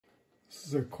This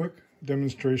is a quick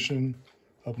demonstration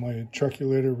of my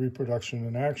Trekulator reproduction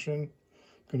in action.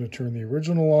 I'm going to turn the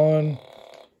original on,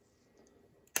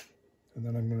 and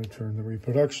then I'm going to turn the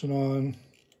reproduction on.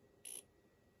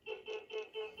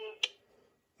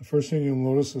 The first thing you'll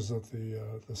notice is that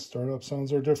the startup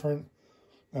sounds are different.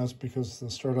 That's because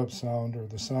the startup sound, or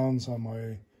the sounds on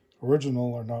my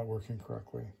original, are not working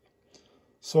correctly.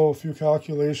 So a few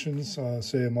calculations,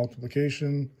 say a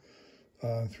multiplication,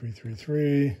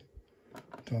 333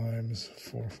 times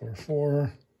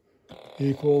 444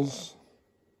 equals,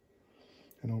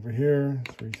 and over here,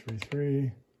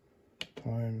 333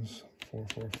 times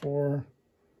 444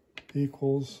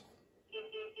 equals,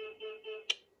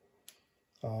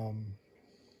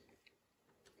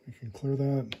 we can clear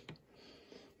that.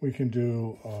 We can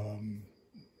do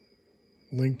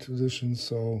linked additions,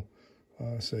 so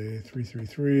say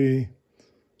 333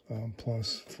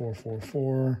 plus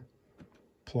 444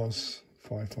 plus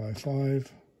 555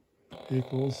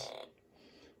 equals,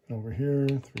 and over here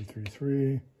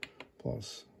 333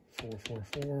 plus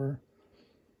 444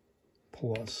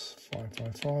 plus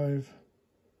 555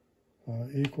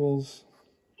 equals.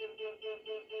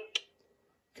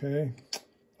 Okay,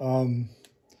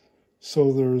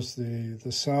 so there's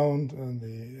the sound and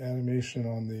the animation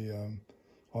on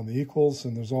the equals,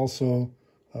 and there's also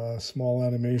a small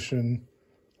animation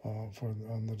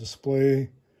on the display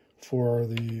for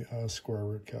the square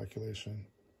root calculation.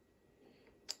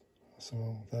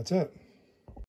 So that's it.